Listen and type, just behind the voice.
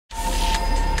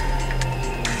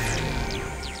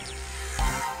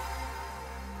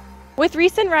With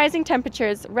recent rising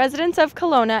temperatures, residents of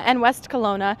Kelowna and West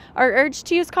Kelowna are urged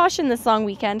to use caution this long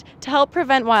weekend to help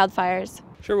prevent wildfires.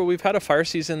 Sure, well, we've had a fire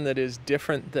season that is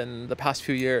different than the past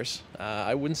few years.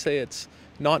 I wouldn't say it's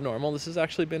not normal. This has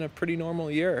actually been a pretty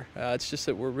normal year. It's just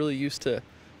that we're really used to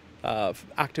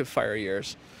active fire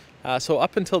years. So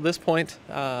up until this point,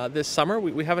 this summer,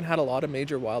 we haven't had a lot of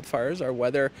major wildfires. Our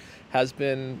weather has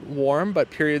been warm, but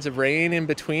periods of rain in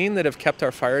between that have kept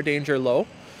our fire danger low.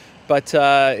 But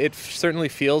it certainly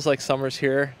feels like summer's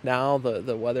here now.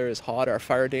 The weather is hot. Our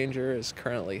fire danger is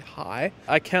currently high.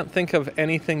 I can't think of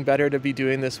anything better to be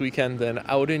doing this weekend than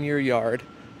out in your yard,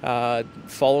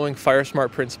 following fire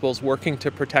smart principles, working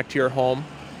to protect your home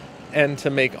and to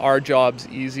make our jobs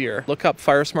easier. Look up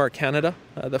Fire Smart Canada.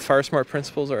 The Fire Smart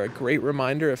principles are a great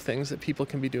reminder of things that people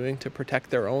can be doing to protect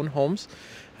their own homes.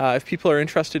 If people are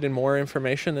interested in more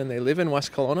information and they live in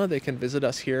West Kelowna, they can visit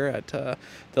us here at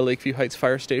the Lakeview Heights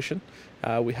Fire Station.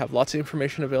 We have lots of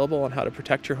information available on how to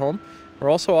protect your home. We're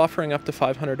also offering up to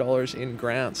 $500 in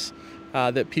grants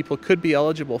that people could be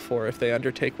eligible for if they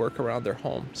undertake work around their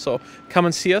home. So come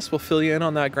and see us. We'll fill you in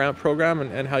on that grant program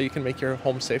and how you can make your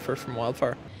home safer from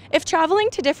wildfire. If traveling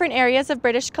to different areas of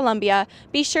British Columbia,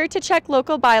 be sure to check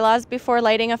local bylaws before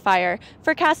lighting a fire.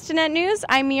 For Castanet News,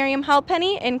 I'm Miriam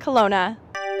Halpenny in Kelowna.